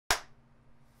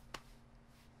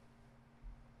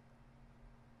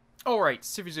Alright,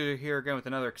 Civvie here again with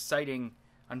another exciting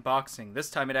unboxing. This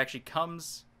time it actually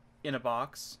comes in a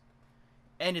box,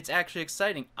 and it's actually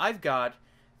exciting. I've got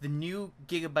the new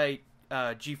Gigabyte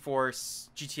GeForce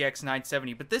GTX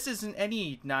 970, but this isn't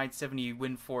any 970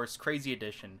 WindForce Crazy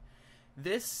Edition.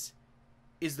 This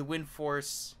is the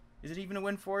WindForce... Is it even a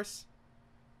WindForce?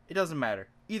 It doesn't matter.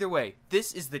 Either way,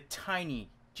 this is the tiny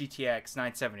GTX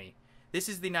 970. This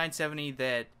is the 970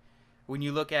 that, when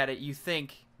you look at it, you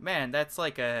think, man, that's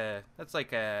like a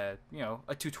you know,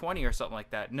 a 220 or something like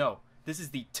that. No, this is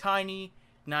the tiny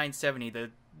 970,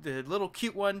 the little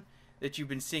cute one that you've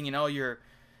been seeing in all your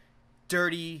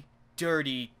dirty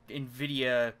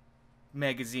Nvidia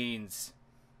magazines.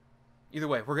 Either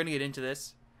way, we're gonna get into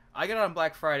this. I got it on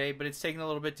Black Friday, but it's taken a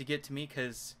little bit to get to me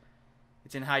because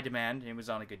it's in high demand and it was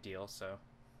on a good deal. So,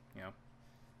 you know,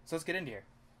 so let's get into here.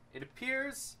 It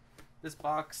appears this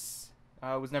box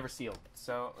was never sealed,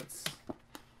 so let's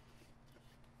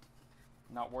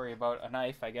not worry about a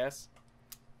knife, I guess.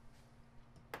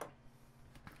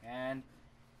 And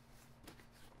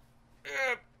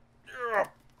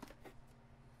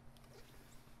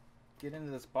get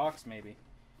into this box, maybe.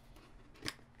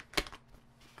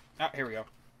 Ah, here we go.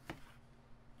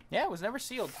 Yeah, it was never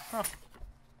sealed. Huh.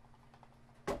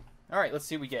 Alright, let's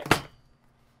see what we get.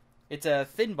 It's a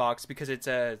thin box because it's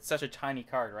such a tiny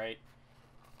card, right?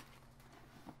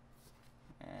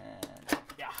 And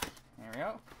yeah, there we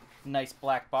go. Nice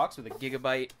black box with a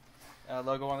Gigabyte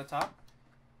logo on the top.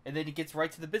 And then it gets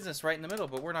right to the business right in the middle,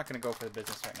 but we're not going to go for the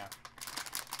business right now.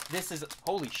 This is...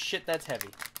 Holy shit, that's heavy.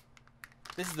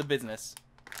 This is the business.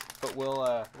 But we'll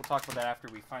talk about that after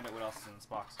we find out what else is in this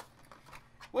box.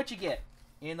 What you get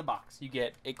in the box? You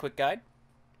get a quick guide.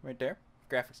 Right there.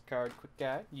 Graphics card, quick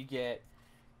guide. You get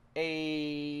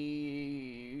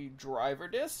a driver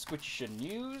disc, which you shouldn't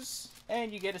use.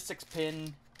 And you get a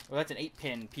 6-pin... Well, that's an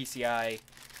 8-pin PCI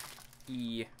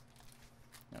E...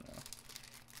 I don't know.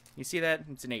 You see that?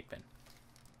 It's an 8-pin.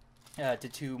 To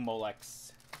 2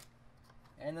 Molex.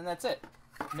 And then that's it.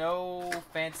 No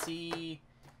fancy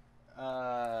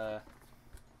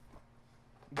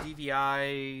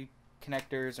DVI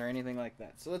connectors or anything like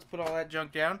that. So let's put all that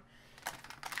junk down.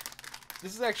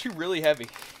 This is actually really heavy.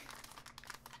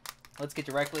 Let's get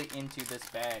directly into this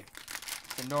bag.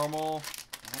 The normal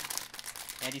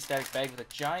anti-static bag with a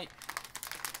giant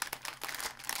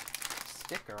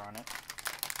sticker on it.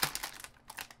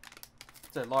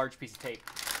 It's a large piece of tape.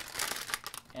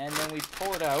 And then we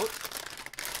pull it out,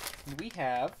 and we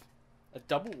have a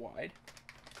double wide.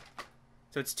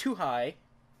 So it's too high,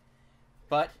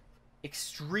 but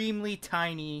extremely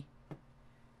tiny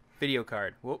video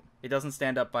card. Whoop. It doesn't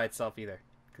stand up by itself either,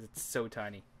 because it's so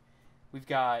tiny. We've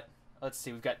got, let's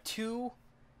see, we've got 2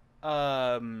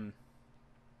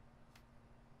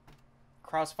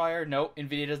 Crossfire. No,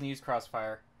 Nvidia doesn't use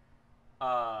Crossfire.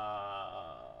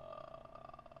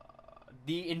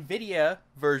 The Nvidia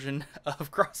version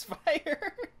of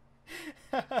Crossfire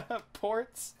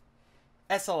ports.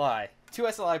 SLI. 2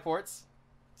 SLI ports.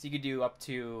 So you could do up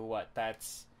to, what,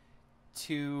 that's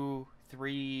 2,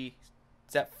 3,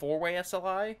 is that 4-way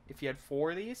SLI? If you had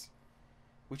 4 of these?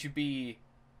 Which would be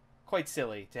quite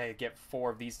silly to get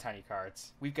 4 of these tiny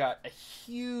cards. We've got a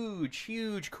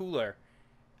huge cooler.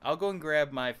 I'll go and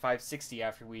grab my 560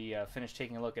 after we finish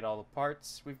taking a look at all the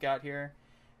parts we've got here.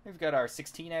 We've got our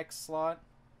 16X slot.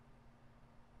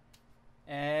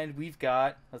 And we've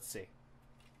got, let's see.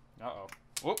 Uh-oh.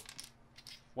 Whoop.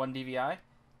 1 DVI.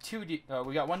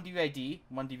 We got 1 DVI D,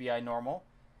 1 DVI normal.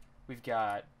 We've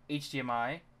got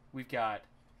HDMI. We've got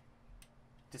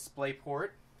DisplayPort.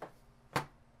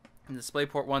 And the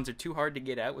DisplayPort ones are too hard to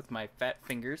get out with my fat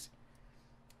fingers.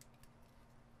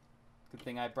 Good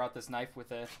thing I brought this knife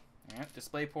with a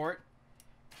DisplayPort.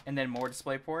 And then more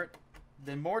DisplayPort.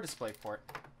 Then more DisplayPort.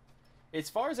 As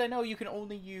far as I know, you can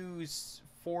only use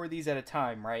 4 of these at a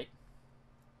time, right?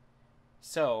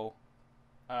 So,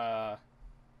 we'll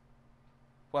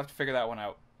have to figure that one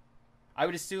out. I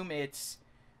would assume it's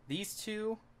these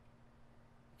 2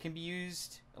 can be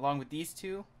used along with these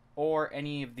 2, or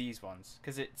any of these ones,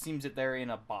 because it seems that they're in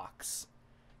a box,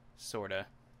 sorta.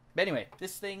 But anyway,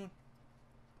 this thing,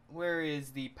 where is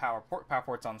the power port? Power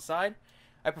port's on the side.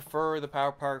 I prefer the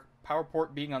power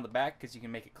port being on the back because you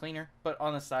can make it cleaner, but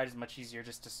on the side is much easier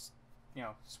just to, you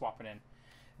know, swap it in.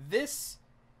 This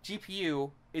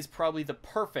GPU is probably the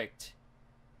perfect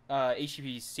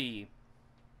HPC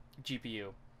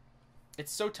GPU.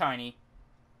 It's so tiny.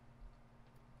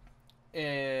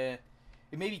 It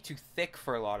may be too thick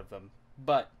for a lot of them,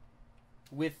 but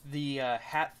with the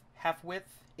half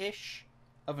width-ish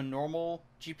of a normal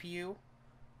GPU,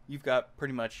 you've got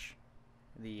pretty much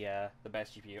the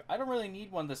best GPU. I don't really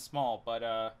need one this small,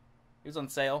 but It was on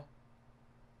sale.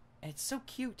 And it's so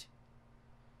cute.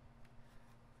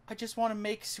 I just want to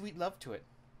make sweet love to it.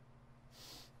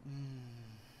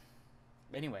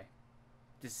 Anyway,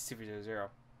 this is Civvie00.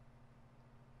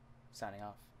 Signing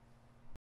off.